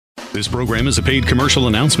This program is a paid commercial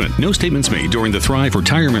announcement. No statements made during the Thrive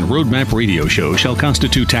Retirement Roadmap radio show shall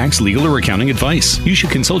constitute tax, legal, or accounting advice. You should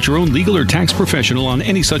consult your own legal or tax professional on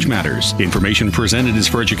any such matters. Information presented is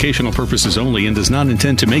for educational purposes only and does not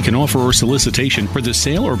intend to make an offer or solicitation for the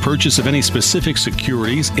sale or purchase of any specific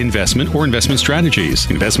securities, investment, or investment strategies.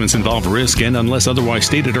 Investments involve risk and, unless otherwise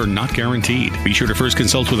stated, are not guaranteed. Be sure to first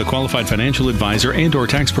consult with a qualified financial advisor and or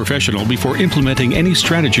tax professional before implementing any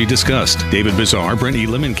strategy discussed. David Bazaar, Brent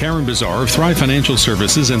Elam, and Karen Bazaar of Thrive Financial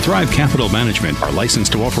Services and Thrive Capital Management are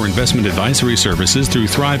licensed to offer investment advisory services through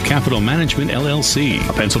Thrive Capital Management, LLC,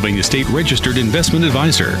 a Pennsylvania state registered investment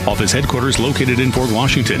advisor. Office headquarters located in Port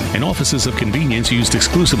Washington and offices of convenience used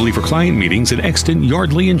exclusively for client meetings in Exton,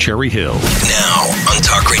 Yardley, and Cherry Hill. Now on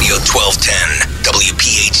Talk Radio 1210,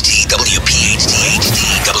 WPHT, WPHT HD,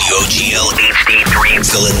 WOGL HD3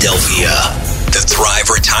 Philadelphia. The Thrive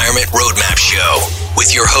Retirement Roadmap Show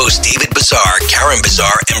with your hosts David Bazaar, Karen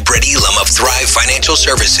Bazaar, and Brett Elam of Thrive Financial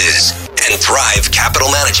Services and Thrive Capital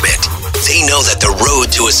Management. They know that the road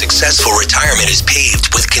to a successful retirement is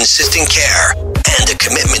paved with consistent care and a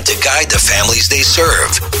commitment to guide the families they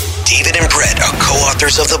serve. David and Brett are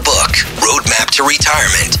co-authors of the book, Roadmap to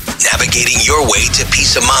Retirement, Navigating Your Way to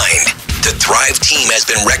Peace of Mind. The Thrive team has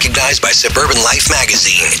been recognized by Suburban Life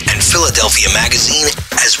Magazine and Philadelphia Magazine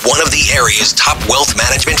as one of the area's top wealth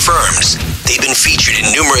management firms. They've been featured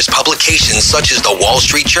in numerous publications such as the Wall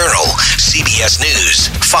Street Journal, CBS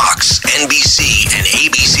News, Fox, NBC, and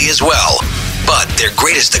ABC as well. But their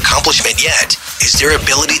greatest accomplishment yet is their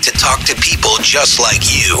ability to talk to people just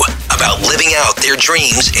like you about living out their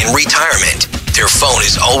dreams in retirement. Their phone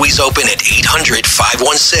is always open at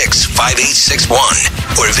 800-516-5861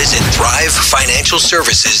 or visit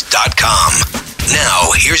ThriveFinancialServices.com.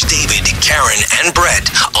 Now, here's David, Karen, and Brett,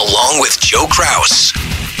 along with Joe Kraus.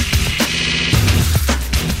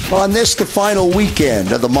 On this, the final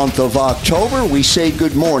weekend of the month of October, we say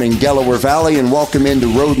good morning, Delaware Valley, and welcome into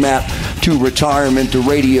Roadmap to Retirement, the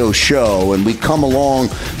radio show. And we come along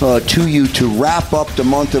to you to wrap up the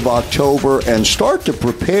month of October and start to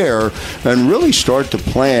prepare and really start to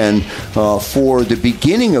plan for the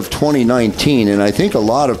beginning of 2019. And I think a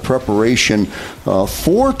lot of preparation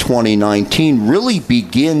for 2019 really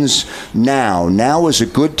begins now. Now is a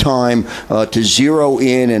good time to zero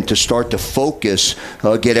in and to start to focus,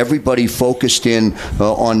 get everybody focused in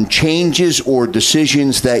on changes or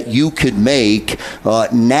decisions that you could make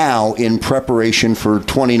now in preparation for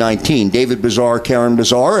 2019. David Bazaar, Karen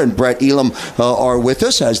Bazaar, and Brett Elam are with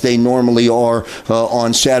us, as they normally are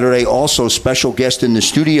on Saturday. Also, special guest in the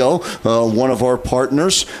studio, one of our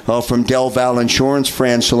partners from Del Val Insurance,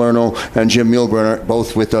 Fran Salerno and Jim Milburn,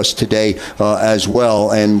 both with us today as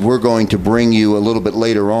well. And we're going to bring you a little bit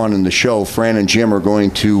later on in the show. Fran and Jim are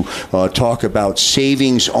going to talk about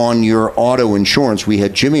savings on your auto insurance. We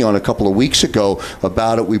had Jimmy on a couple of weeks ago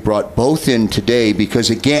about it. We brought both in today because,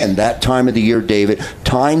 again, that time of the year, David,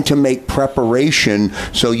 time to make preparation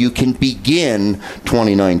so you can begin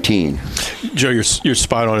 2019. Joe, you're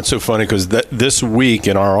spot on. It's so funny because this week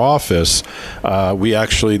in our office,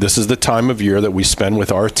 this is the time of year that we spend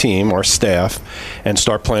with our team, our staff, and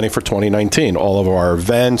start planning for 2019. All of our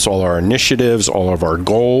events, all our initiatives, all of our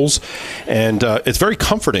goals. And it's very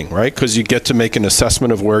comforting, right? Because you get to make an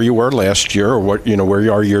assessment of where you were last year or where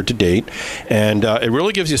you are year to date. And it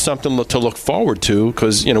really gives you something to look forward to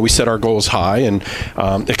because, we set our goals high and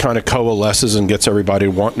it kind of coalesces and gets everybody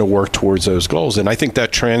wanting to work towards those goals. And I think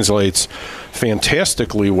that translates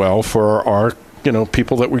fantastically well for our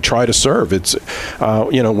people that we try to serve. It's,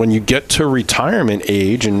 when you get to retirement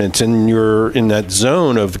age and it's in that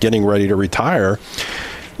zone of getting ready to retire,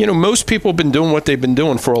 most people have been doing what they've been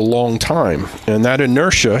doing for a long time. And that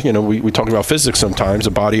inertia, we talk about physics sometimes,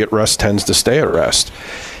 a body at rest tends to stay at rest.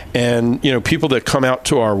 And, people that come out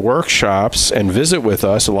to our workshops and visit with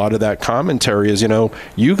us, a lot of that commentary is,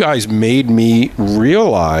 you guys made me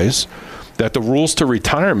realize that the rules to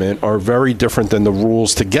retirement are very different than the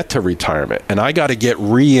rules to get to retirement. And I got to get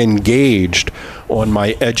re-engaged on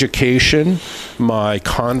my education, my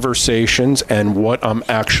conversations, and what I'm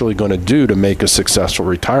actually going to do to make a successful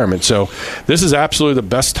retirement. So this is absolutely the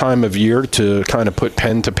best time of year to kind of put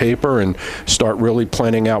pen to paper and start really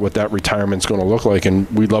planning out what that retirement's going to look like. And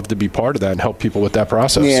we'd love to be part of that and help people with that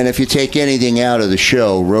process. Yeah, and if you take anything out of the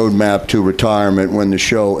show, Roadmap to Retirement, when the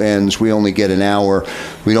show ends, we only get an hour.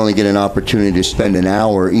 We'd only get an opportunity to spend an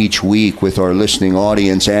hour each week with our listening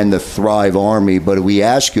audience and the Thrive Army. But we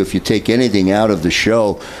ask you, if you take anything out of the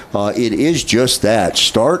show, it is just just that.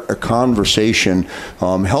 Start a conversation.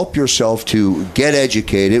 Help yourself to get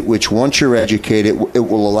educated, which once you're educated, it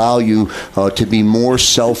will allow you to be more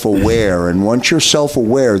self-aware. And once you're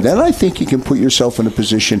self-aware, then I think you can put yourself in a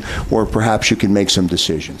position where perhaps you can make some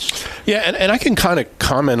decisions. Yeah, and I can kind of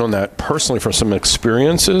comment on that personally from some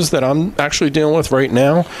experiences that I'm actually dealing with right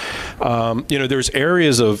now. There's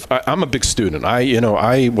areas of, I'm a big student.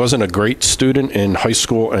 I wasn't a great student in high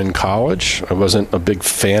school and college. I wasn't a big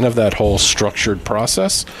fan of that whole structured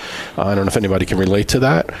process. I don't know if anybody can relate to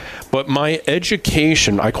that. But my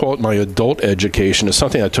education, I call it my adult education, is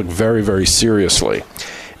something I took very, very seriously.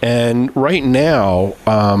 And right now,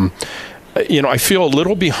 I feel a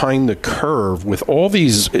little behind the curve with all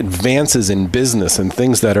these advances in business and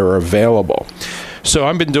things that are available. So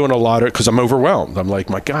I've been doing a lot of it because I'm overwhelmed. I'm like,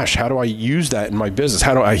 my gosh, how do I use that in my business?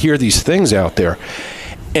 How do I hear these things out there?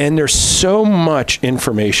 And there's so much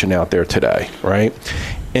information out there today, right?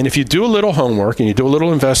 And if you do a little homework and you do a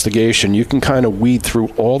little investigation, you can kind of weed through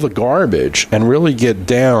all the garbage and really get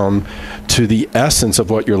down to the essence of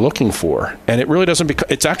what you're looking for. And it really doesn't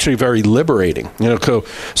it's actually very liberating.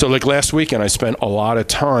 So like last weekend, I spent a lot of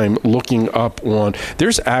time looking up on,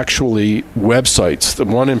 there's actually websites. The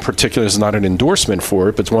one in particular is not an endorsement for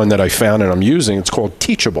it, but it's one that I found and I'm using. It's called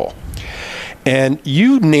Teachable. And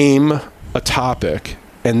you name a topic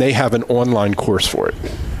and they have an online course for it.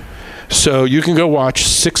 So you can go watch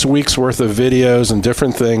 6 weeks worth of videos and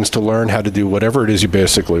different things to learn how to do whatever it is you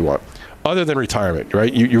basically want, other than retirement,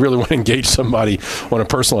 right? You really want to engage somebody on a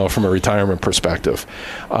personal level from a retirement perspective.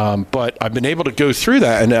 But I've been able to go through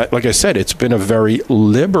that. And like I said, it's been a very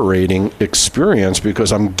liberating experience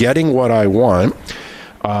because I'm getting what I want.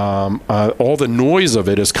 All the noise of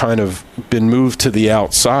it has kind of been moved to the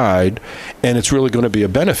outside, and it's really going to be a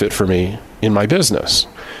benefit for me in my business.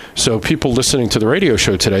 So people listening to the radio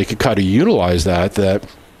show today could kind of utilize that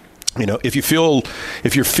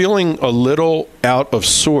if you're feeling a little out of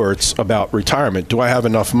sorts about retirement, do I have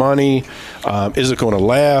enough money? Is it going to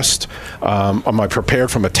last? Am I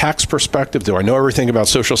prepared from a tax perspective? Do I know everything about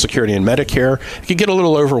Social Security and Medicare? It can get a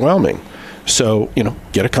little overwhelming. So,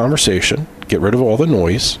 get a conversation, get rid of all the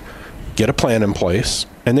noise, get a plan in place,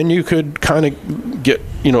 and then you could kind of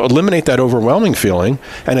eliminate that overwhelming feeling,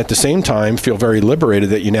 and at the same time feel very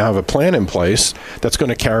liberated that you now have a plan in place that's going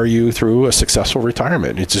to carry you through a successful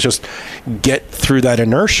retirement. It's just get through that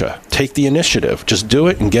inertia, take the initiative, just do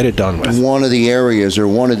it and get it done with. One of the areas or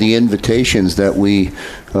one of the invitations that we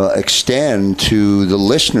extend to the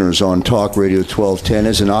listeners on Talk Radio 1210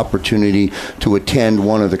 is an opportunity to attend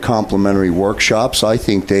one of the complimentary workshops. I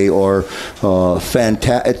think they are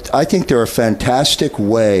fantastic. I think they're a fantastic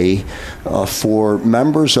way for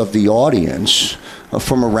members of the audience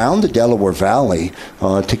from around the Delaware Valley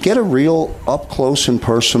to get a real up close and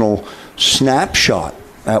personal snapshot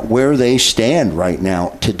at where they stand right now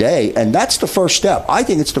today. And that's the first step. I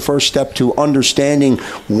think it's the first step to understanding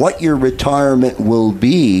what your retirement will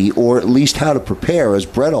be, or at least how to prepare. As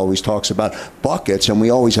Brett always talks about buckets, and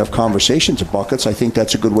we always have conversations of buckets, I think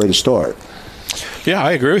that's a good way to start. Yeah,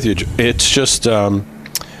 I agree with you. It's just, the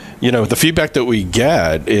feedback that we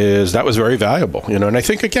get is that was very valuable, and I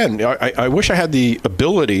think, again, I wish I had the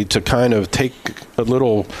ability to kind of take a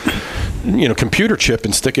little computer chip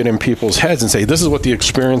and stick it in people's heads and say, this is what the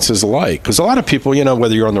experience is like. Because a lot of people,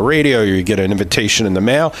 whether you're on the radio or you get an invitation in the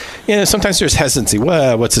mail, sometimes there's hesitancy.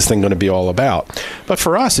 Well, what's this thing going to be all about? But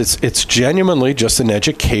for us, it's genuinely just an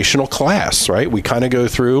educational class, right? We kind of go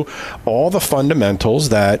through all the fundamentals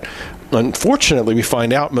that, unfortunately, we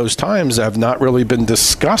find out most times have not really been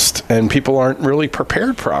discussed and people aren't really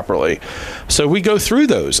prepared properly. So we go through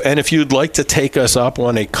those. And if you'd like to take us up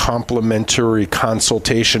on a complimentary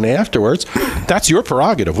consultation afterwards, that's your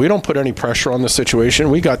prerogative. We don't put any pressure on the situation.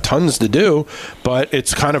 We got tons to do, but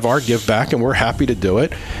it's kind of our give back, and we're happy to do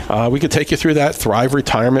it. We could take you through that Thrive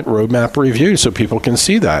Retirement Roadmap review so people can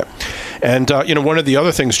see that. And, one of the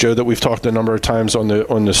other things, Joe, that we've talked a number of times on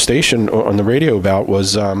the station, on the radio about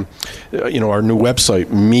was, our new website,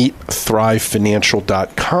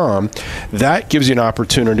 meetthrivefinancial.com. That gives you an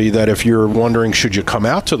opportunity that if you're wondering, should you come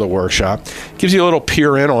out to the workshop, gives you a little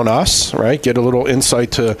peer in on us, right? Get a little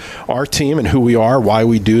insight to our team and who we are, why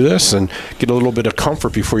we do this, and get a little bit of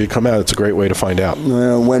comfort before you come out. It's a great way to find out.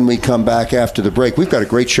 When we come back after the break, we've got a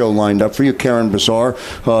great show lined up for you. Karen Bazaar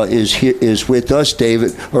is with us.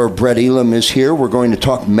 Brett Elam is here. We're going to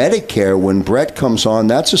talk Medicare when Brett comes on.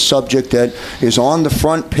 That's a subject that is on the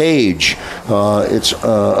front page. It's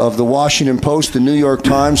of the Washington Post, the New York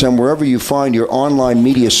Times, and wherever you find your online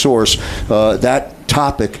media source. That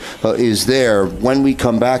topic is there. When we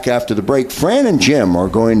come back after the break, Fran and Jim are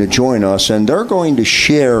going to join us, and they're going to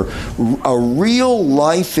share a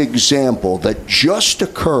real-life example that just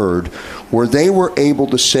occurred where they were able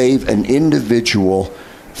to save an individual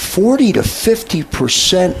 40 to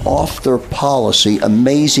 50% off their policy.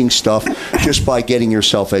 Amazing stuff just by getting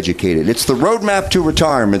yourself educated. It's the Roadmap to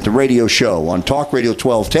Retirement, the radio show on Talk Radio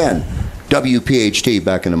 1210, WPHT.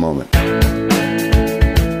 Back in a moment.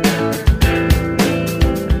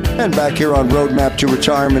 And back here on Roadmap to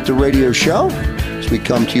Retirement, the radio show, as we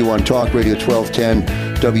come to you on Talk Radio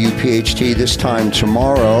 1210, WPHT, this time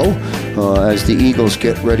tomorrow, as the Eagles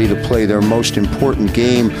get ready to play their most important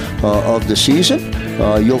game of the season.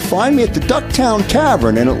 You'll find me at the Ducktown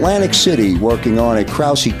Tavern in Atlantic City working on a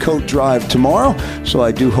Krause coat drive tomorrow. So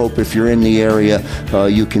I do hope if you're in the area,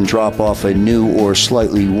 you can drop off a new or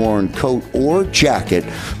slightly worn coat or jacket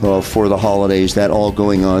for the holidays. That all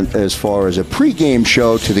going on as far as a pregame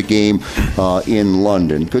show to the game in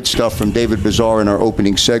London. Good stuff from David Bazaar in our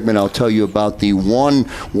opening segment. I'll tell you about the one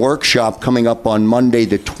workshop coming up on Monday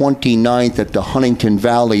the 29th at the Huntington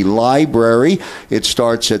Valley Library. It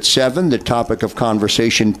starts at 7. The topic of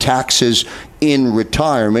conversation, taxes in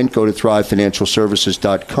retirement. Go to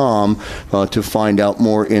thrivefinancialservices.com to find out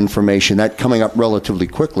more information. That coming up relatively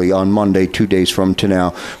quickly on Monday, 2 days from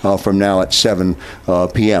now at 7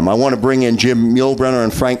 p.m. I want to bring in Jim Muehlbrenner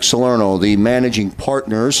and Frank Salerno, the managing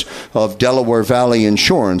partners of Delaware Valley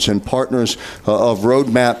Insurance and partners of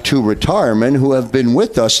Roadmap to Retirement, who have been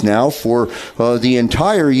with us now for the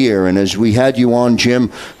entire year. And as we had you on,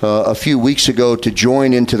 Jim, a few weeks ago to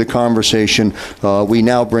join into the conversation, we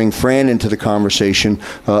now bring Fran into the conversation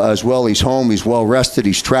as well. He's home. He's well rested.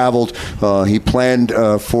 He's traveled. He planned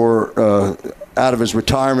for out of his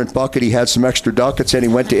retirement bucket, he had some extra ducats, and he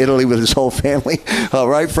went to Italy with his whole family. All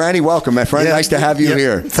right, Franny, welcome, my friend. Nice to have you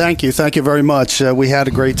here. Thank you. Thank you very much. We had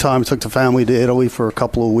a great time. Took the family to Italy for a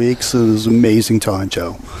couple of weeks. It was an amazing time,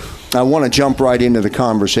 Joe. I want to jump right into the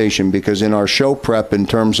conversation because in our show prep, in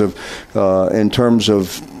terms of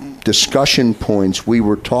discussion points, we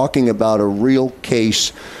were talking about a real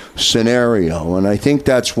case scenario, and I think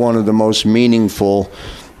that's one of the most meaningful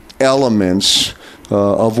elements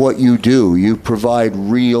of what you do. You provide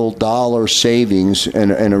real dollar savings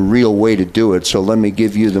and a real way to do it. So let me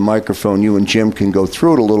give you the microphone. You and Jim can go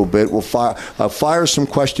through it a little bit. We'll fire some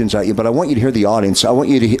questions at you, but I want you to hear the audience. I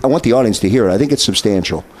want the audience to hear it. I think it's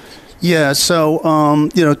substantial. Yeah. So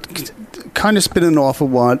kind of spinning off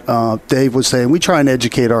of what Dave was saying, we try and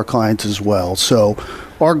educate our clients as well. So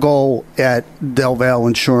our goal at Del Valle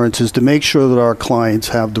Insurance is to make sure that our clients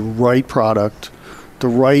have the right product, the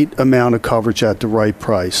right amount of coverage at the right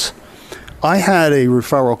price. I had a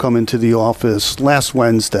referral come into the office last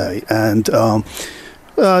Wednesday, and a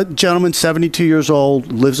gentleman, 72 years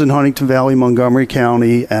old, lives in Huntington Valley, Montgomery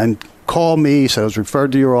County, and called me, said I was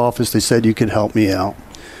referred to your office. They said you could help me out.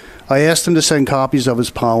 I asked him to send copies of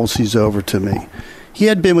his policies over to me. He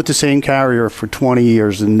had been with the same carrier for 20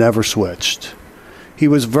 years and never switched. He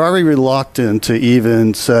was very reluctant to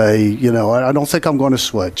even say, I don't think I'm going to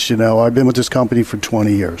switch. I've been with this company for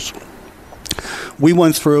 20 years. We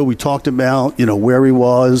went through, we talked about, where he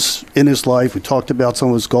was in his life. We talked about some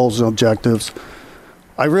of his goals and objectives.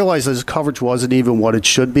 I realized that his coverage wasn't even what it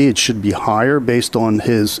should be. It should be higher based on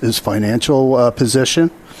his financial position.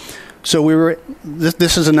 So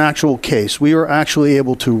this is an actual case. We were actually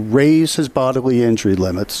able to raise his bodily injury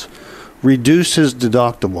limits, reduce his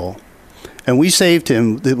deductible, and we saved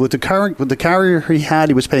him. With the carrier he had,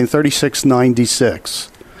 he was paying $36.96.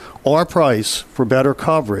 Our price for better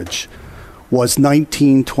coverage was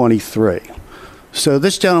 $19.23. So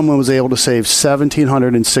this gentleman was able to save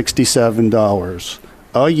 $1,767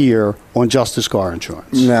 a year on just his car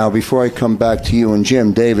insurance. Now, before I come back to you and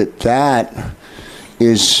Jim, David, that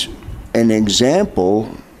is an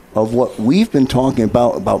example of what we've been talking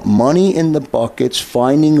about money in the buckets,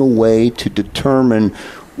 finding a way to determine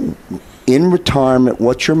in retirement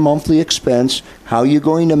what's your monthly expense, how you're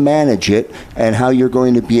going to manage it, and how you're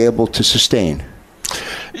going to be able to sustain.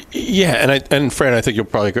 Yeah, and Fran, I think you'll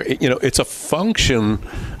probably agree. It's a function.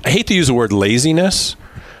 I hate to use the word laziness,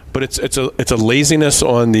 but it's a laziness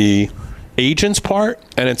on the agent's part,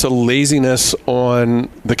 and it's a laziness on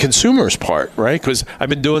the consumer's part, right? Because I've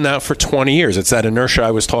been doing that for 20 years. It's that inertia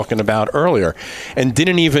I was talking about earlier, and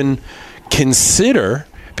didn't even consider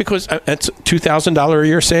Because it's $2,000 a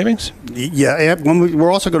year savings? Yeah, and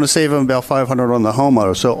we're also going to save them about $500 on the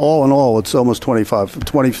homeowner. So all in all, it's almost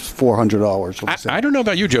 $2,400. I don't know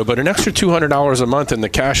about you, Joe, but an extra $200 a month in the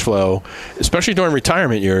cash flow, especially during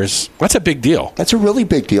retirement years, that's a big deal. That's a really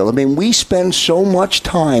big deal. I mean, we spend so much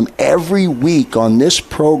time every week on this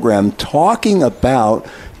program talking about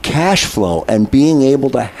cash flow and being able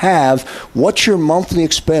to have what's your monthly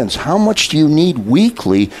expense, how much do you need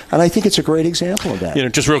weekly, and I think it's a great example of that.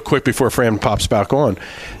 Just real quick before Fran pops back on,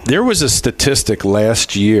 there was a statistic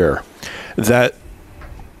last year that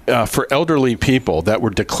for elderly people that were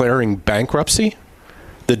declaring bankruptcy,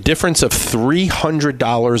 the difference of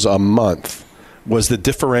 $300 a month was the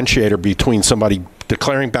differentiator between somebody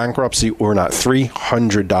declaring bankruptcy or not.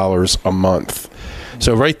 $300 a month.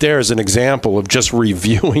 So right there is an example of just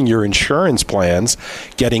reviewing your insurance plans,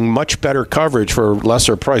 getting much better coverage for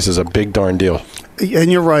lesser price is a big darn deal.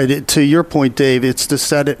 And you're right. To your point, Dave, it's the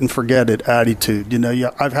set it and forget it attitude.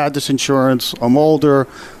 I've had this insurance. I'm older.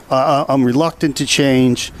 I'm reluctant to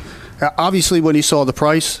change. Obviously, when he saw the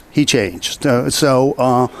price, he changed.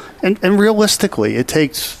 And realistically, it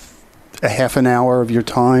takes a half an hour of your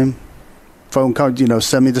time. Phone call,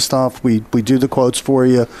 send me the stuff. We do the quotes for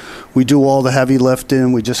you. We do all the heavy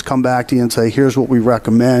lifting. We just come back to you and say, here's what we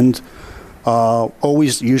recommend.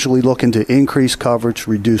 Always usually looking to increase coverage,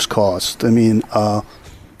 reduce cost. I mean,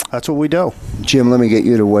 that's what we do. Jim, let me get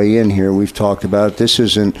you to weigh in here. We've talked about it. This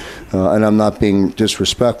isn't, and I'm not being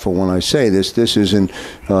disrespectful when I say this, this isn't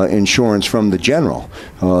insurance from the general.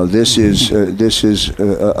 This is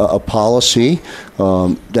a policy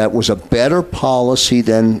that was a better policy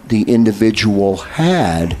than the individual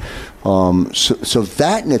had. So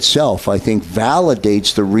that in itself, I think,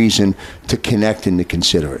 validates the reason to connect and to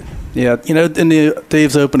consider it. Yeah, in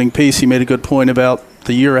Dave's opening piece, he made a good point about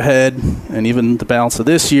the year ahead and even the balance of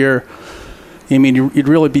this year. I mean, you'd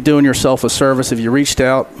really be doing yourself a service if you reached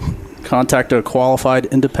out, contacted a qualified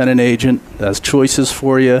independent agent that has choices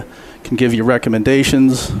for you, can give you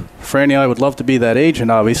recommendations. Franny and I would love to be that agent,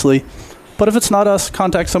 obviously. But if it's not us,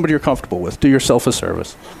 contact somebody you're comfortable with. Do yourself a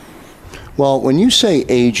service. Well, when you say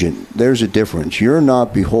agent, there's a difference. You're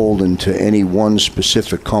not beholden to any one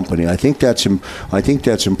specific company. I think that's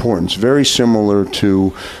important. It's very similar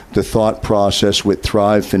to the thought process with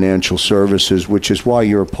Thrive Financial Services, which is why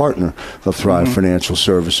you're a partner of Thrive Financial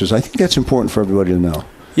Services. I think that's important for everybody to know.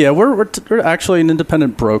 Yeah, we're actually an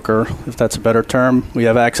independent broker, if that's a better term. We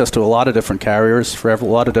have access to a lot of different carriers for a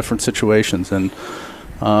lot of different situations, and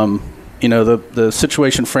the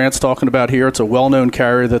situation Fran's talking about here, it's a well-known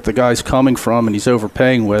carrier that the guy's coming from and he's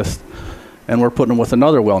overpaying with, and we're putting him with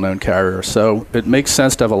another well-known carrier. So it makes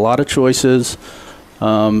sense to have a lot of choices.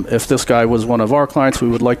 If this guy was one of our clients, we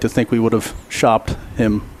would like to think we would have shopped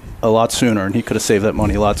him a lot sooner, and he could have saved that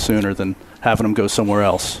money a lot sooner than having him go somewhere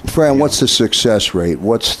else. Fran, what's the success rate?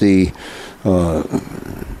 What's the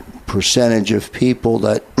percentage of people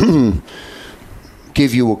that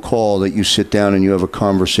give you a call, that you sit down and you have a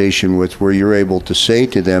conversation with, where you're able to say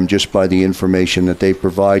to them, just by the information that they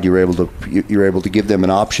provide, you're able to give them an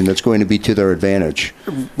option that's going to be to their advantage?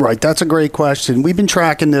 Right, that's a great question. We've been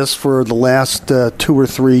tracking this for the last 2 or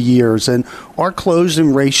 3 years, and our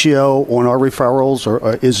closing ratio on our referrals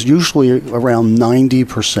is usually around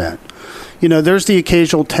 90%. There's the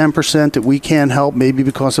occasional 10% that we can't help, maybe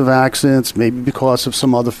because of accidents, maybe because of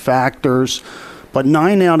some other factors. But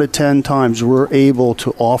 9 out of 10 times we're able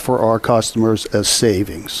to offer our customers as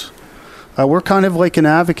savings. We're kind of like an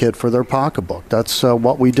advocate for their pocketbook. That's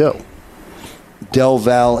what we do. Del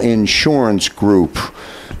Val Insurance Group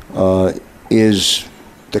is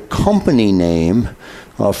the company name.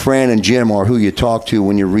 Fran and Jim are who you talk to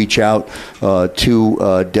when you reach out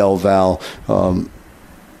to Del Val.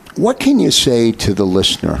 What can you say to the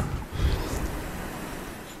listener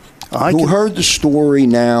who heard the story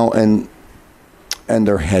now and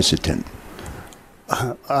they're hesitant?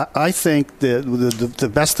 I think that the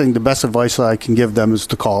best advice I can give them is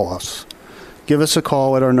to call us. Give us a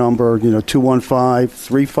call at our number,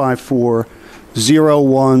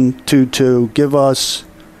 215-354-0122.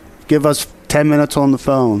 Give us 10 minutes on the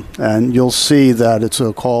phone, and you'll see that it's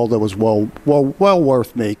a call that was well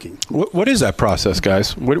worth making. What is that process,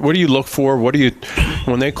 guys? What do you look for?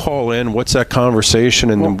 When they call in, what's that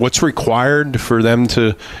conversation, and what's required for them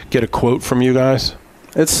to get a quote from you guys?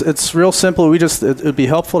 It's real simple. It'd be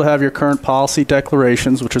helpful to have your current policy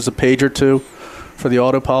declarations, which is a page or two for the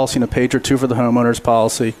auto policy and a page or two for the homeowner's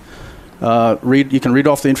policy. You can read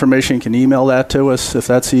off the information. You can email that to us if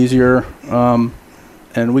that's easier.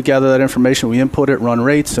 And we gather that information, we input it, run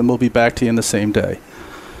rates, and we'll be back to you in the same day.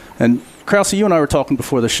 And Krause, you and I were talking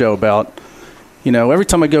before the show about, every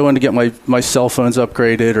time I go in to get my cell phones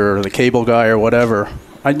upgraded or the cable guy or whatever,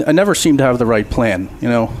 I never seem to have the right plan.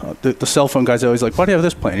 The cell phone guy's always like, why do you have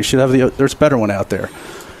this plan? You should have there's a better one out there.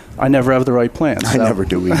 I never have the right plan. I never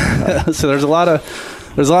do either. So there's a lot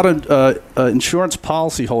of insurance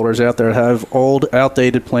policy holders out there that have old,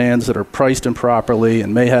 outdated plans that are priced improperly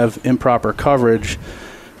and may have improper coverage.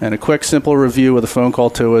 And a quick, simple review with a phone call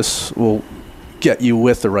to us will get you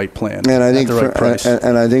with the right plan and I think at the right price.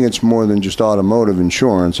 And I think it's more than just automotive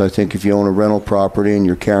insurance. I think if you own a rental property and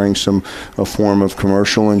you're carrying a form of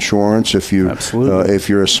commercial insurance, if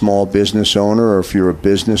you're a small business owner or if you're a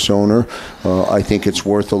business owner, I think it's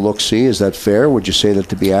worth a look-see. Is that fair? Would you say that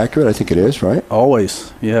to be accurate? I think it is, right?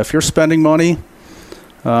 Always. Yeah, if you're spending money,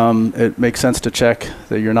 it makes sense to check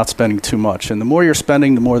that you're not spending too much. And the more you're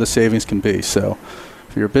spending, the more the savings can be. So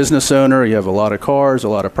if you're a business owner, you have a lot of cars, a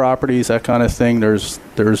lot of properties, that kind of thing, there's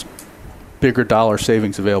bigger dollar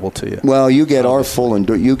savings available to you. Well, you get our full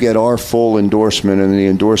endorsement and the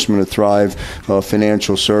endorsement of Thrive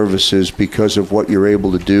Financial Services because of what you're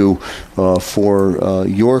able to do for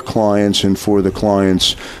your clients and for the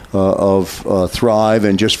clients of Thrive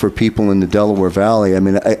and just for people in the Delaware Valley. I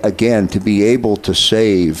mean, again, to be able to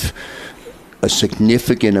save a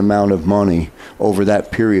significant amount of money over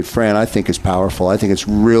that period, Fran, I think is powerful. I think it's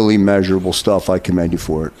really measurable stuff. I commend you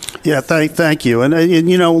for it. Yeah, thank you. And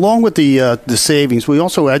along with the savings, we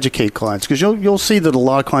also educate clients because you'll see that a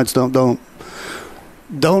lot of clients don't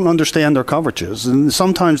understand their coverages, and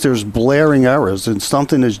sometimes there's blaring errors, and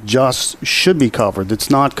something is just should be covered. It's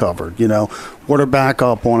not covered. Order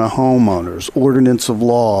backup on a homeowner's ordinance of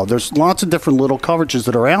law. There's lots of different little coverages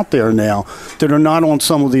that are out there now that are not on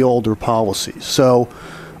some of the older policies. So,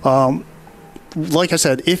 like I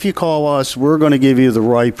said, if you call us, we're going to give you the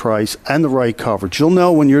right price and the right coverage. You'll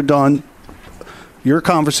know when you're done your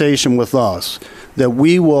conversation with us that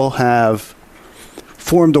we will have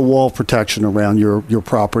formed a wall of protection around your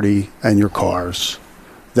property and your cars.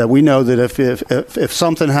 That we know that if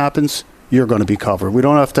something happens, you're going to be covered. We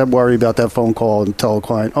don't have to worry about that phone call and tell a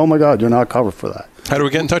client, oh my God, you're not covered for that. How do we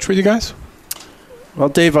get in touch with you guys? Well,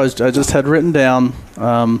 Dave, I just had written down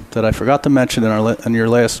that I forgot to mention in your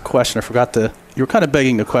last question. You were kind of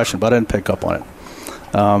begging the question, but I didn't pick up on it.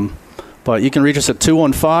 But you can reach us at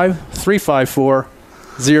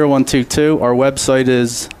 215-354-0122. Our website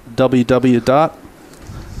is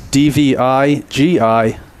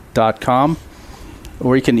www.dvigi.com.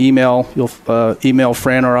 Or you can email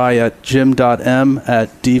Fran or I at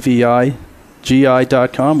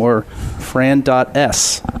jim.m@dvigi.com or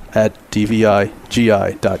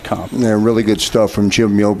fran.s@dvigi.com. Yeah, really good stuff from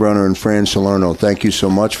Jim Milbrunner and Fran Salerno. Thank you so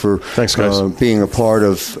much for being a part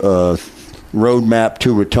of Roadmap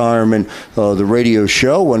to Retirement, the radio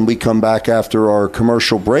show. When we come back after our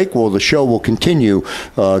commercial break, the show will continue.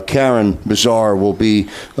 Karen Bazar will be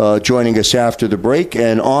joining us after the break.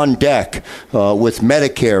 And on deck with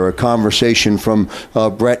Medicare, a conversation from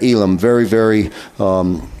Brett Elam. Very, very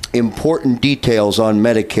important details on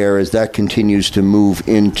Medicare as that continues to move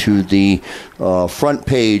into the front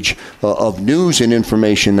page of news and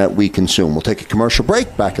information that we consume. We'll take a commercial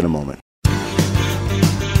break. Back in a moment.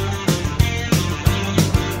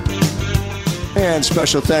 And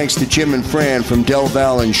special thanks to Jim and Fran from Del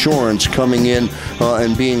Val Insurance coming in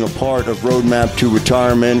and being a part of Roadmap to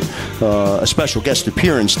Retirement. A special guest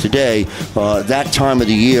appearance today, that time of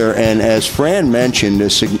the year. And as Fran mentioned,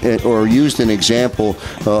 or used an example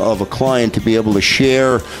of a client to be able to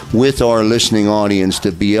share with our listening audience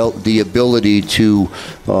the ability to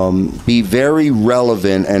be very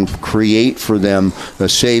relevant and create for them a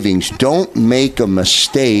savings. Don't make a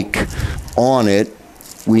mistake on it.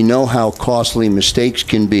 We know how costly mistakes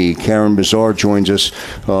can be. Karen Bazar joins us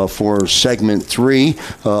for segment 3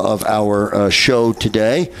 of our show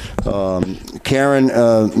today. Karen,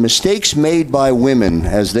 mistakes made by women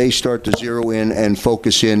as they start to zero in and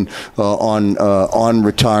focus in on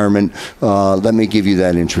retirement. Let me give you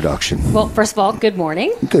that introduction. Well, first of all, good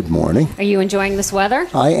morning. Good morning. Are you enjoying this weather?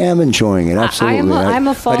 I am enjoying it, absolutely. I'm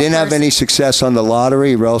a fall I didn't have person. any success on the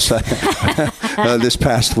lottery, or else this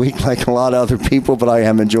past week, like a lot of other people, but I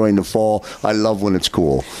am enjoying the fall. I love when it's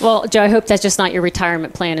cool. Well, Joe, I hope that's just not your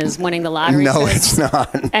retirement plan, is winning the lottery. No, it's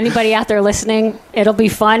not. Anybody out there listening, it'll be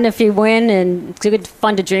fun if you win, and it's good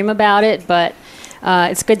fun to dream about it, but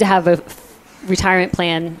it's good to have a retirement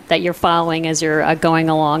plan that you're following as you're going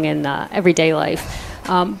along in everyday life.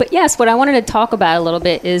 But yes, what I wanted to talk about a little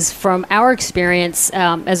bit is from our experience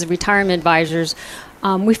as retirement advisors,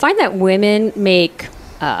 we find that women make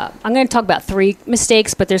I'm going to talk about 3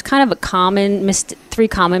 mistakes, but there's kind of a three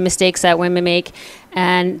common mistakes that women make.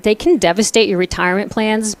 and they can devastate your retirement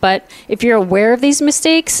plans. But if you're aware of these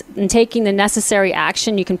mistakes and taking the necessary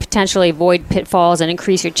action, you can potentially avoid pitfalls and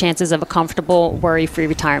increase your chances of a comfortable, worry-free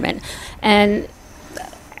retirement. And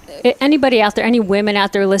anybody out there, any women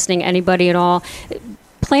out there listening, anybody at all,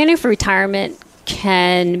 planning for retirement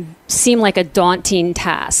can seem like a daunting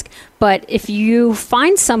task. But if you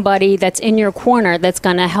find somebody that's in your corner that's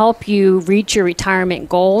going to help you reach your retirement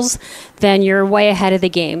goals, then you're way ahead of the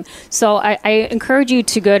game. So I encourage you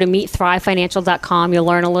to go to meetthrivefinancial.com. You'll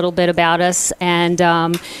learn a little bit about us, and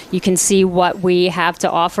you can see what we have to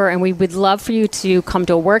offer. And we would love for you to come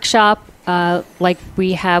to a workshop, like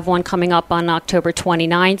we have one coming up on October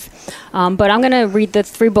 29th. But I'm going to read the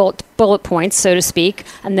 3 bullet points, so to speak,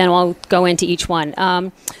 and then I'll go into each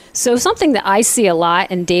one. So something that I see a lot,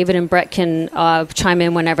 and David and Brett can chime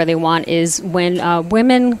in whenever they want, is when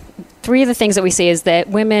women, 3 of the things that we see is that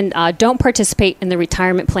women don't participate in the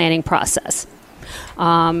retirement planning process.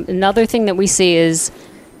 Another thing that we see is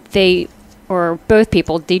both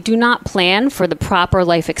people, they do not plan for the proper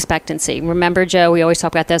life expectancy. Remember, Joe, we always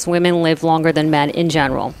talk about this, women live longer than men in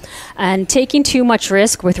general. And taking too much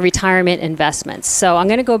risk with retirement investments. So I'm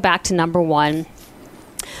going to go back to number 1.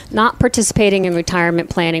 Not participating in retirement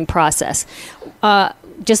planning process.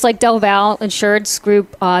 Just like Del Val Insurance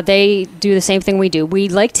Group, they do the same thing we do. We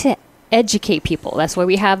like to educate people. That's why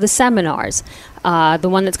we have the seminars. The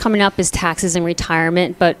one that's coming up is taxes and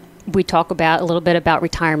retirement, but we talk about a little bit about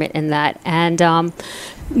retirement in that. And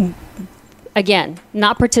again,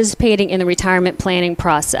 not participating in the retirement planning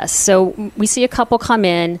process. So we see a couple come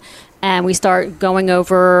in, and we start going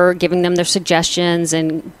over, giving them their suggestions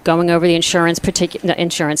and going over the insurance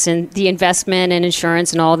and the investment and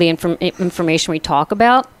insurance and all the information we talk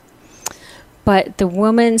about. But the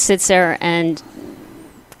woman sits there and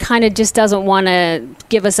kind of just doesn't want to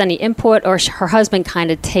give us any input, or her husband kind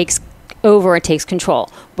of takes over and takes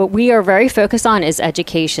control. What we are very focused on is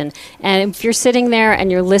education. And if you're sitting there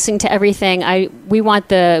and you're listening to everything, we want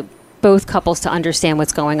both couples to understand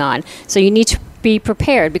what's going on. So you need to be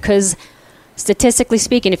prepared, because statistically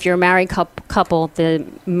speaking, if you're a married couple, the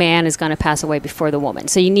man is going to pass away before the woman.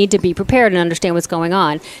 So you need to be prepared and understand what's going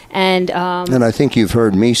on. And I think you've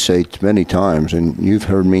heard me say many times, and you've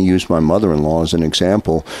heard me use my mother-in-law as an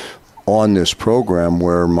example on this program,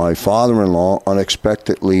 where my father-in-law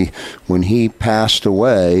unexpectedly, when he passed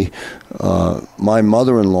away, my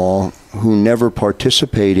mother-in-law, who never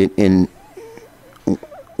participated in,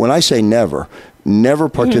 when I say never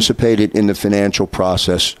participated in the financial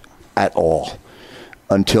process at all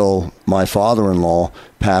until my father-in-law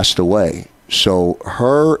passed away. So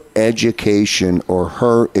her education or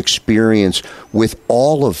her experience with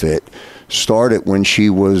all of it started when she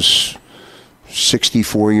was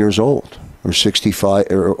 64 years old or 65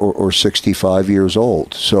 or 65 years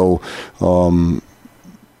old. So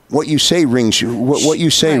what you say rings. What you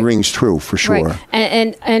say rings true for sure. Right.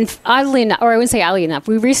 And oddly enough, or I wouldn't say oddly enough,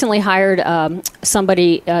 we recently hired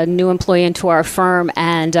somebody, a new employee into our firm,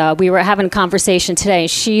 and we were having a conversation today.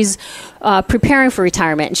 She's preparing for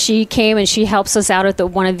retirement, and she came and she helps us out at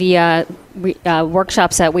one of the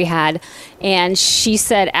workshops that we had. And she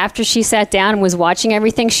said after she sat down and was watching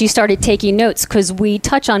everything, she started taking notes, because we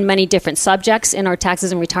touch on many different subjects in our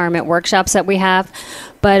taxes and retirement workshops that we have.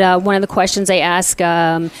 But one of the questions they ask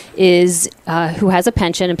is who has a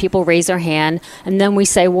pension, and people raise their hand. And then we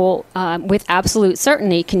say, well, with absolute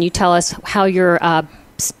certainty, can you tell us how your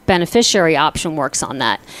beneficiary option works on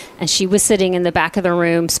that? And she was sitting in the back of the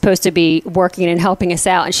room, supposed to be working and helping us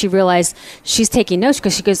out. And she realized she's taking notes,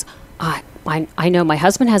 because she goes, I know my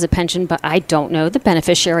husband has a pension, but I don't know the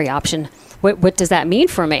beneficiary option. What does that mean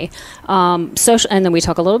for me? And then we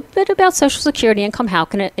talk a little bit about Social Security income, how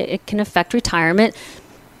can it can affect retirement.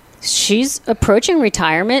 She's approaching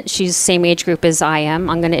retirement. She's the same age group as I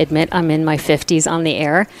am. I'm going to admit I'm in my 50s on the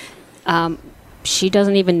air. She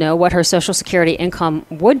doesn't even know what her Social Security income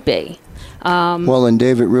would be. Well, and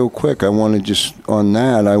David, real quick, I want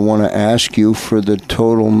to ask you for the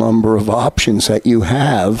total number of options that you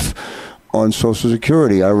have on Social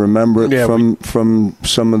Security. I remember it from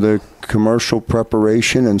some of the commercial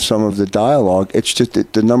preparation and some of the dialogue. It's just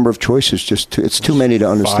the number of choices, it's too many to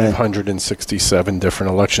understand. 567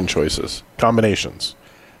 different election choices, combinations.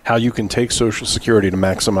 How you can take Social Security to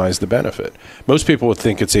maximize the benefit. Most people would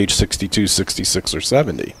think it's age 62, 66, or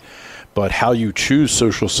 70. But how you choose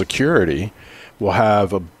Social Security will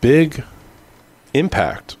have a big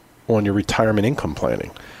impact on your retirement income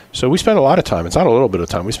planning. So we spend a lot of time. It's not a little bit of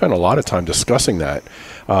time. We spend a lot of time discussing that,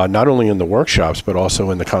 not only in the workshops, but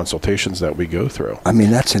also in the consultations that we go through. I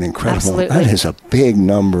mean, that's an incredible. Absolutely. That is a big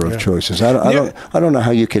number of choices. I don't know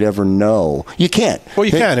how you could ever know. You can't. Well,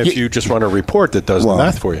 you can if you just run a report that does the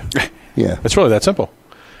math for you. Yeah, it's really that simple.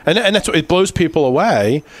 And that's it blows people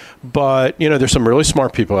away, but there's some really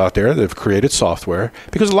smart people out there that have created software,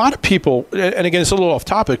 because a lot of people, and again, it's a little off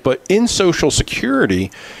topic, but in Social Security,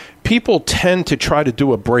 people tend to try to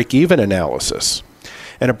do a break-even analysis.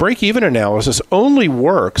 And a break-even analysis only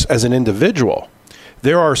works as an individual.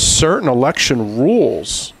 There are certain election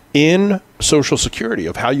rules in Social Security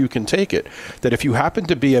of how you can take it, that if you happen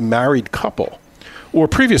to be a married couple, or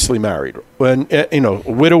previously married, when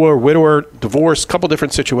widower, divorce, couple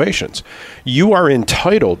different situations, you are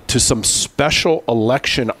entitled to some special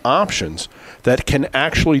election options that can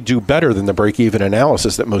actually do better than the break-even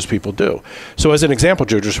analysis that most people do. So as an example,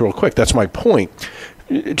 Joe, just real quick, that's my point.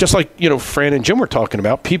 Just like, Fran and Jim were talking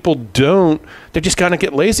about, people they just kind of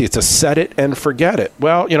get lazy. It's a set it and forget it.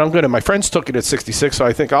 Well, my friends took it at 66, so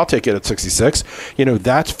I think I'll take it at 66.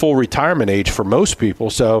 That's full retirement age for most people,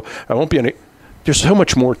 so I won't be any. There's so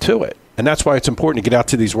much more to it. And that's why it's important to get out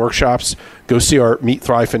to these workshops. Go see our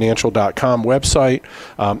meetThriveFinancial.com website.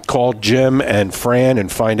 Call Jim and Fran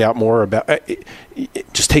and find out more about it.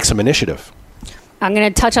 Just take some initiative. I'm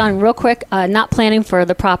going to touch on real quick, not planning for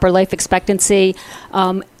the proper life expectancy.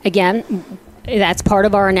 Again, that's part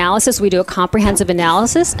of our analysis. We do a comprehensive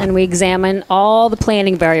analysis, and we examine all the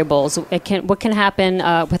planning variables. What can happen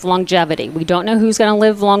with longevity? We don't know who's going to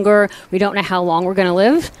live longer. We don't know how long we're going to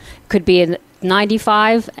live. Could be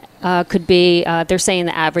 95, could be, they're saying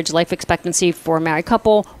the average life expectancy for a married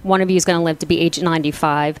couple, one of you is going to live to be age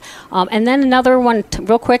 95. And then another one,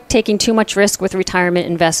 real quick, taking too much risk with retirement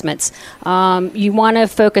investments. You want to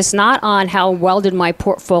focus not on how well did my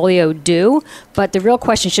portfolio do, but the real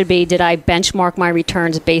question should be, did I benchmark my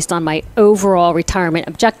returns based on my overall retirement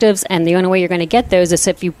objectives? And the only way you're going to get those is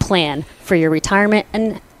if you plan for your retirement.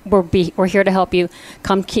 And we're here to help you.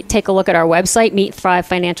 Come take a look at our website,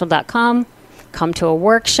 meetThriveFinancial.com. Come to a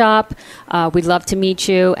workshop. We'd love to meet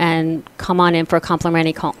you, and come on in for a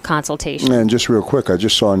complimentary consultation. And just real quick, I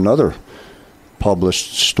just saw another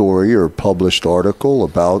published story or published article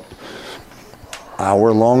about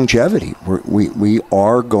our longevity. We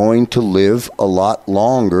are going to live a lot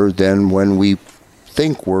longer than when we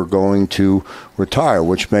think we're going to retire,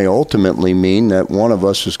 which may ultimately mean that one of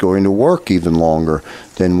us is going to work even longer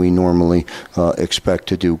than we normally expect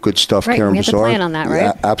to do. Good stuff, right, Karen we have Bazaar. to plan on that, right?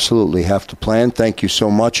 Yeah, absolutely have to plan. Thank you so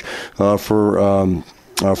much for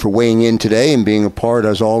weighing in today and being a part,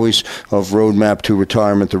 as always, of Roadmap to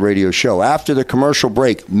Retirement, the radio show. After the commercial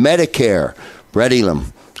break, Medicare. Brett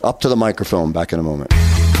Elam, up to the microphone. Back in a moment.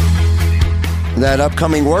 That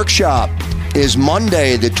upcoming workshop is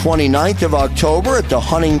Monday, the 29th of October at the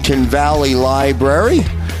Huntington Valley Library.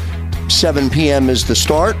 7 p.m. is the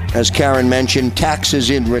start. As Karen mentioned, taxes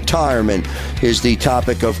in retirement is the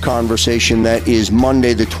topic of conversation. That is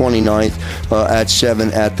Monday the 29th at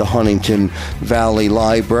 7 at the Huntington Valley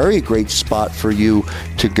Library. A great spot for you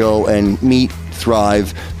to go and meet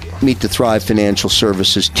the Thrive Financial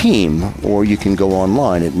Services team, or you can go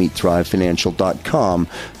online at meetThriveFinancial.com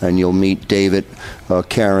and you'll meet David,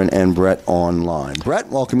 Karen, and Brett online. Brett,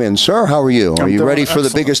 welcome in, sir. How are you? Are you ready for the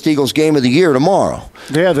biggest Eagles game of the year tomorrow?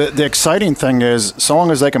 Yeah, the exciting thing is, so long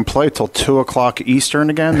as they can play till 2 o'clock Eastern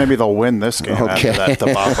again, maybe they'll win this game after that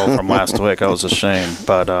debacle from last week. That was a shame.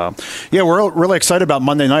 But, yeah, we're really excited about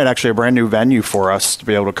Monday night, actually a brand new venue for us to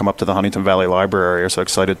be able to come up to the Huntington Valley Library. We're so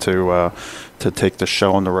excited to take the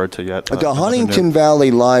show on the road to yet. The Huntington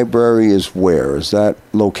Valley Library is where? Is that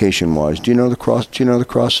location-wise? Do you know the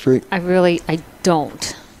cross street? I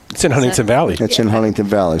don't. It's in Huntington Valley. It's in Huntington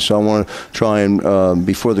Valley. So I want to try and,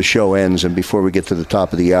 before the show ends and before we get to the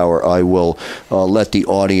top of the hour, I will let the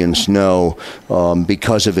audience know,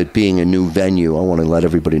 because of it being a new venue, I want to let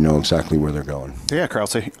everybody know exactly where they're going. Yeah,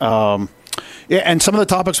 Krause. Yeah, and some of the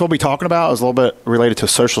topics we'll be talking about is a little bit related to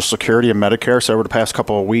Social Security and Medicare. So over the past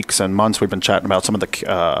couple of weeks and months, we've been chatting about some of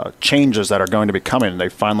the changes that are going to be coming. They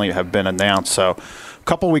finally have been announced. So a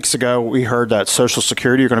couple of weeks ago, we heard that Social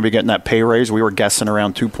Security, you're going to be getting that pay raise. We were guessing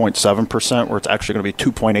around 2.7%, where it's actually going to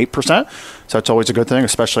be 2.8%. So that's always a good thing,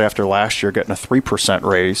 especially after last year getting a 3%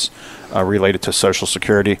 raise related to Social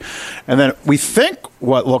Security. And then we think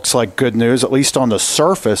what looks like good news, at least on the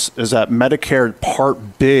surface, is that Medicare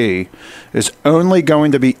Part B is only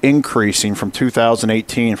going to be increasing from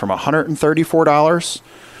 2018 from $134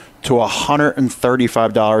 to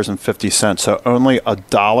 $135.50. So only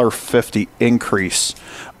 $1.50 increase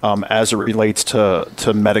as it relates to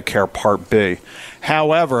Medicare Part B.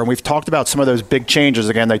 However, and we've talked about some of those big changes.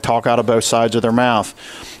 Again, they talk out of both sides of their mouth.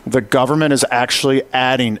 The government is actually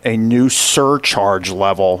adding a new surcharge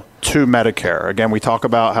level to Medicare. Again, we talk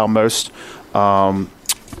about how most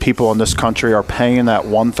people in this country are paying that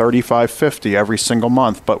 $135.50 every single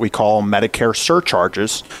month, but we call them Medicare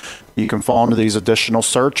surcharges. You can fall into these additional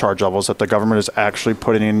surcharge levels that the government is actually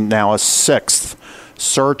putting in now a sixth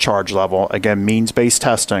surcharge level. Again, means-based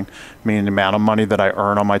testing, meaning the amount of money that I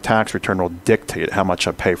earn on my tax return will dictate how much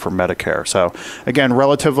I pay for Medicare. So again,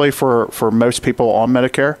 relatively for most people on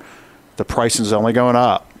Medicare, the price is only going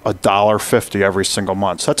up $1.50 every single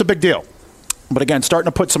month. So that's a big deal. But again, starting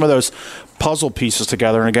to put some of those puzzle pieces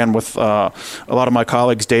together, and again, with a lot of my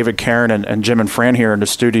colleagues, David, Karen, and Jim and Fran here in the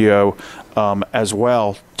studio as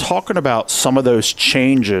well, talking about some of those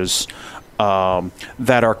changes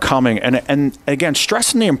that are coming. And again,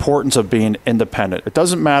 stressing the importance of being independent. It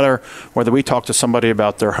doesn't matter whether we talk to somebody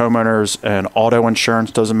about their homeowners and auto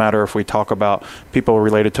insurance. Doesn't matter if we talk about people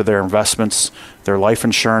related to their investments, their life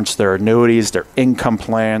insurance, their annuities, their income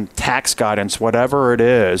plan, tax guidance, whatever it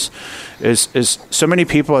is so many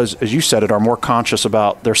people, as you said it, are more conscious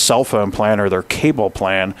about their cell phone plan or their cable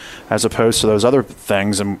plan as opposed to those other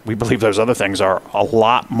things. And we believe those other things are a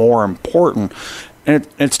lot more important. And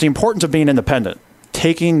it's the importance of being independent,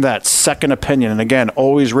 taking that second opinion. And again,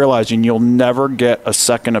 always realizing you'll never get a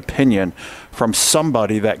second opinion from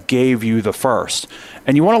somebody that gave you the first.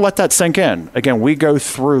 And you want to let that sink in. Again, we go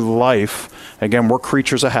through life. Again, we're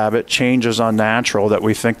creatures of habit. Change is unnatural, that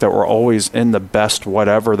we think that we're always in the best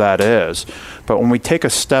whatever that is. But when we take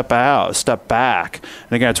a step back,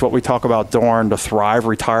 and again, it's what we talk about during the Thrive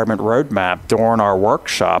Retirement Roadmap, during our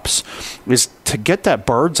workshops, is to get that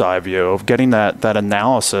bird's eye view of getting that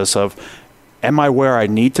analysis of, am I where I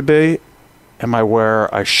need to be? Am I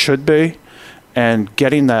where I should be? And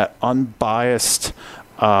getting that unbiased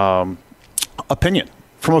opinion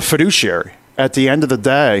from a fiduciary at the end of the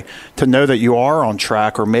day, to know that you are on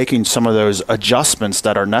track or making some of those adjustments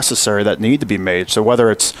that are necessary that need to be made. So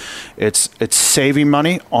whether it's saving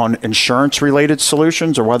money on insurance related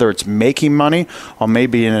solutions, or whether it's making money on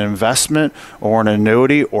maybe an investment or an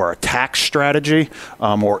annuity or a tax strategy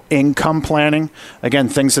or income planning, again,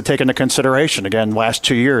 things to take into consideration. Again, last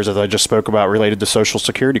 2 years, as I just spoke about, related to Social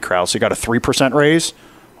Security, Krause, you got a 3% raise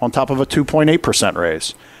on top of a 2.8%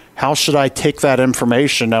 raise. How should I take that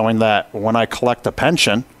information knowing that when I collect a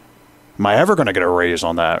pension, am I ever going to get a raise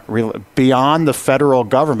on that? Beyond the federal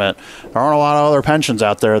government, there aren't a lot of other pensions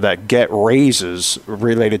out there that get raises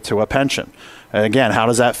related to a pension. And again, how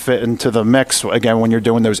does that fit into the mix? Again, when you're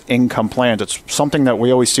doing those income plans, it's something that we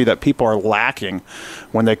always see that people are lacking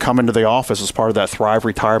when they come into the office as part of that Thrive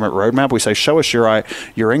Retirement Roadmap. We say, show us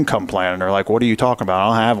your income plan. And they're like, what are you talking about? I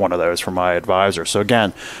don't have one of those for my advisor. So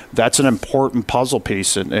again, that's an important puzzle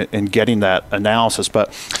piece in getting that analysis.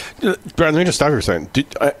 But Brad, let me just stop you for a second.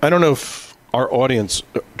 I don't know if our audience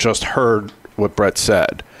just heard what Brett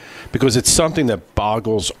said, because it's something that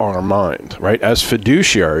boggles our mind, right? As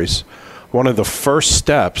fiduciaries, one of the first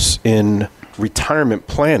steps in retirement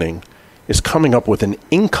planning is coming up with an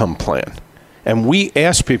income plan. And we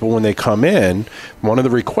ask people when they come in, one of the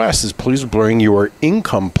requests is, please bring your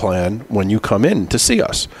income plan when you come in to see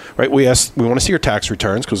us, right? We want to see your tax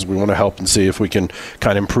returns because we want to help and see if we can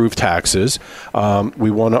kind of improve taxes.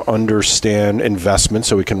 We want to understand investments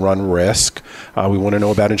so we can run risk. We want to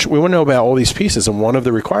know about insurance. We want to know about all these pieces. And one of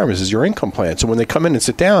the requirements is your income plan. So when they come in and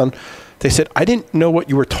sit down, they said, I didn't know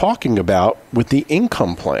what you were talking about with the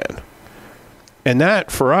income plan. And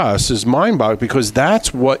that, for us, is mind-boggling, because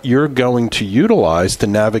that's what you're going to utilize to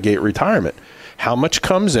navigate retirement. How much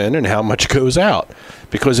comes in and how much goes out.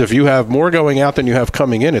 Because if you have more going out than you have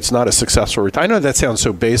coming in, it's not a successful retirement. I know that sounds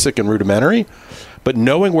so basic and rudimentary, but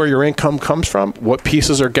knowing where your income comes from, what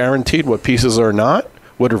pieces are guaranteed, what pieces are not,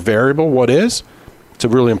 what are variable, what is, it's a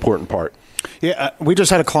really important part. Yeah, we just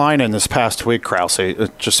had a client in this past week, Krause,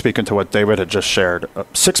 just speaking to what David had just shared.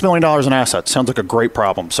 $6 million in assets. Sounds like a great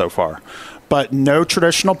problem so far. But no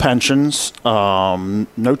traditional pensions,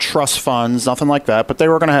 no trust funds, nothing like that. But they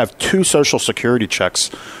were going to have 2 Social Security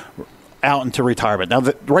checks out into retirement. Now,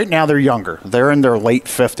 right now they're younger. They're in their late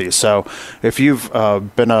 50s. So if you've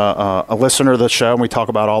been a listener to the show, and we talk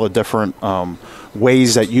about all the different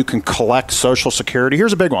ways that you can collect Social Security,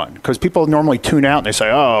 here's a big one, because people normally tune out and they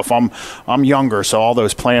say, oh, if I'm younger, so all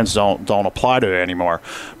those plans don't apply to it anymore.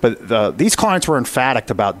 But these clients were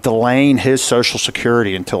emphatic about delaying his Social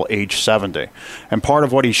Security until age 70. And part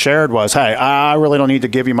of what he shared was, hey, I really don't need to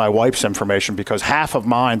give you my wife's information because half of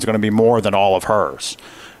mine's going to be more than all of hers.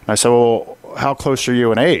 And I said, well, how close are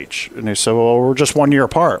you in age? And he said, well, we're just 1 year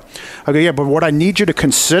apart. I go, yeah, but what I need you to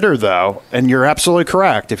consider, though, and you're absolutely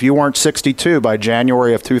correct, if you weren't 62 by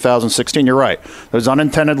January of 2016, you're right. Those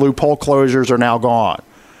unintended loophole closures are now gone.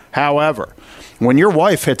 However, when your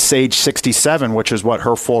wife hits age 67, which is what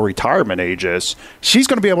her full retirement age is, she's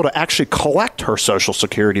going to be able to actually collect her Social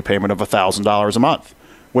Security payment of $1,000 a month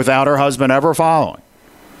without her husband ever following.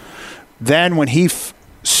 Then when he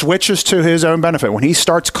switches to his own benefit, when he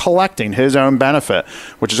starts collecting his own benefit,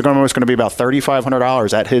 which is almost going to be about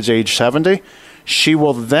 $3,500 at his age 70, she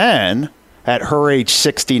will then, at her age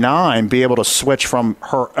 69, be able to switch from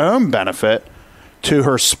her own benefit to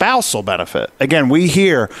her spousal benefit. Again, we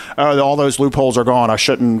hear, oh, all those loopholes are gone. I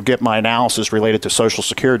shouldn't get my analysis related to Social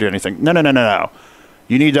Security or anything. No.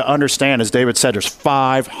 You need to understand, as David said, there's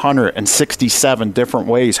 567 different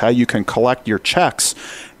ways how you can collect your checks.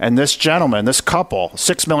 And this gentleman, this couple,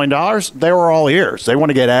 $6 million, they were all ears. They want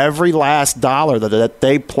to get every last dollar that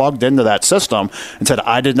they plugged into that system and said,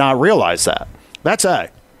 I did not realize that. That's A.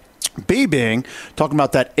 B being, talking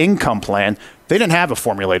about that income plan, they didn't have a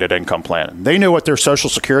formulated income plan. They knew what their Social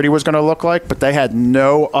Security was going to look like, but they had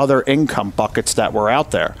no other income buckets that were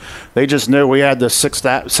out there. They just knew we had this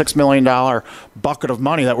 $6 million bucket of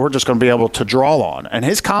money that we're just going to be able to draw on. And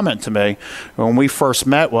his comment to me when we first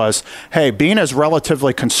met was, hey, being as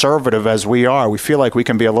relatively conservative as we are, we feel like we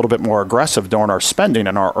can be a little bit more aggressive during our spending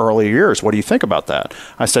in our early years. What do you think about that?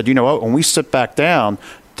 I said, you know what, when we sit back down,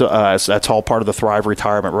 that's all part of the Thrive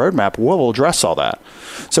Retirement Roadmap, we'll address all that.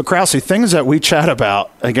 So, Krause, things that we chat about,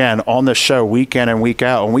 again, on this show week in and week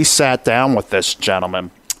out, when we sat down with this gentleman,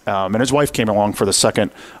 and his wife came along for the second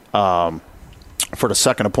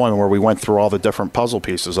appointment where we went through all the different puzzle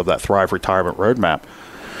pieces of that Thrive Retirement Roadmap,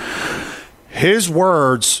 his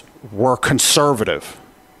words were conservative.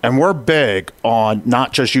 And we're big on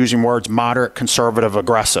not just using words moderate, conservative,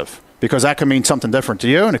 aggressive, because that can mean something different to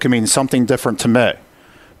you and it can mean something different to me.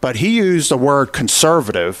 But he used the word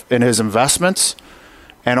conservative in his investments,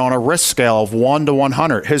 and on a risk scale of 1 to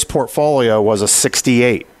 100, his portfolio was a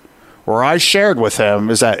 68. Where I shared with him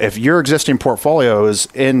is that if your existing portfolio is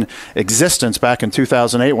in existence back in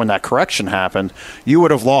 2008 when that correction happened, you would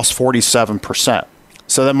have lost 47%.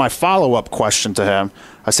 So then my follow-up question to him,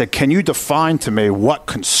 I said, can you define to me what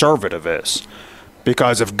conservative is?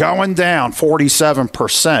 Because if going down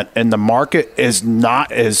 47% in the market is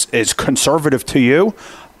not is conservative to you,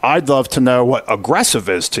 I'd love to know what aggressive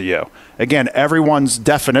is to you. Again, everyone's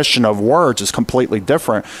definition of words is completely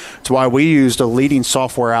different. It's why we use the leading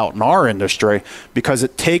software out in our industry, because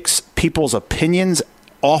it takes people's opinions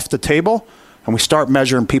off the table and we start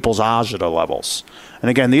measuring people's agita levels. And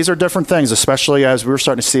again, these are different things, especially as we're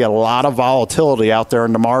starting to see a lot of volatility out there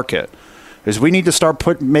in the market, is we need to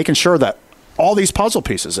start making sure that all these puzzle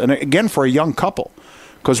pieces, and again, for a young couple,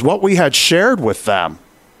 because what we had shared with them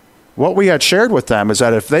is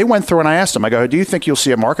that if they went through, and I asked them, I go, do you think you'll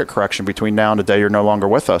see a market correction between now and the day you're no longer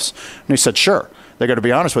with us? And he said, sure. They got to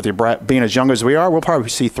be honest with you, Brett, being as young as we are, we'll probably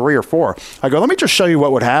see 3 or 4. I go, let me just show you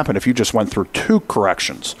what would happen if you just went through 2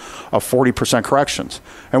 corrections of 40% corrections.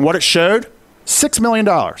 And what it showed, $6 million.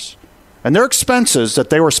 And their expenses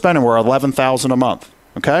that they were spending were $11,000 a month.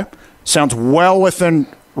 Okay? Sounds well within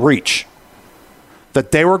reach.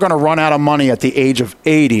 That they were going to run out of money at the age of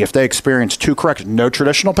 80 if they experienced 2 corrections. No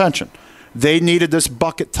traditional pension. They needed this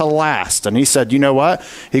bucket to last. And he said, you know what?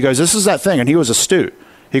 He goes, this is that thing. And he was astute.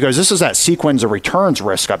 He goes, this is that sequence of returns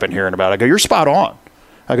risk I've been hearing about. I go, you're spot on.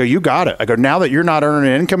 I go, you got it. I go, now that you're not earning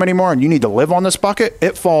an income anymore and you need to live on this bucket,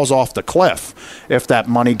 it falls off the cliff if that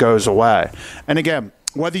money goes away. And again,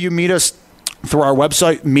 whether you meet us through our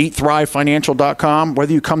website, meetthrivefinancial.com,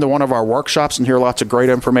 whether you come to one of our workshops and hear lots of great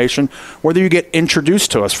information, whether you get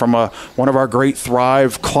introduced to us from one of our great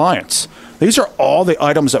Thrive clients. These are all the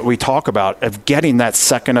items that we talk about of getting that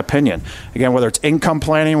second opinion. Again, whether it's income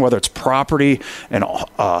planning, whether it's property and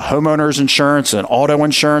homeowners insurance and auto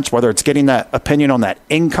insurance, whether it's getting that opinion on that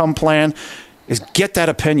income plan, is get that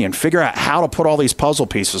opinion. Figure out how to put all these puzzle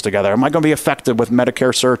pieces together. Am I going to be affected with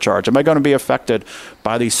Medicare surcharge? Am I going to be affected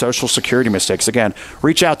by these Social Security mistakes? Again,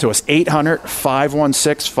 reach out to us,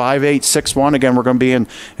 800-516-5861. Again, we're going to be in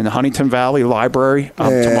the Huntington Valley Library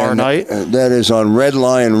tomorrow night. That is on Red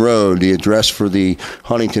Lion Road. The address for the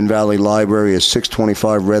Huntington Valley Library is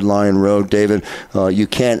 625 Red Lion Road. David, you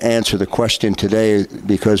can't answer the question today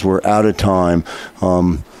because we're out of time.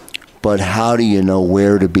 But how do you know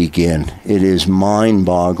where to begin? It is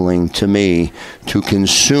mind-boggling to me to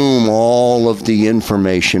consume all of the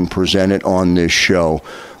information presented on this show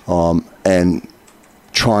and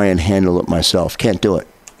try and handle it myself. Can't do it.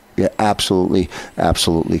 You absolutely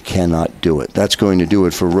cannot do it. That's going to do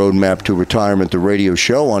it for Roadmap to Retirement, the radio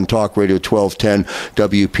show on Talk Radio 1210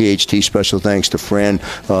 WPHT. Special thanks to Fran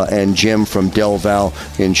and Jim from Del Val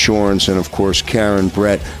Insurance, and of course Karen,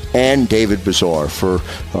 Brett, and David Bazaar for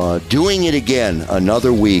doing it again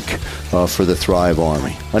another week for the Thrive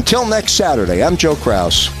Army. Until next Saturday, I'm Joe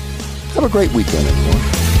Kraus. Have a great weekend, everyone.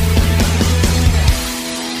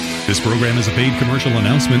 This program is a paid commercial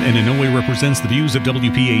announcement and in no way represents the views of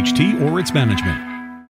WPHT or its management.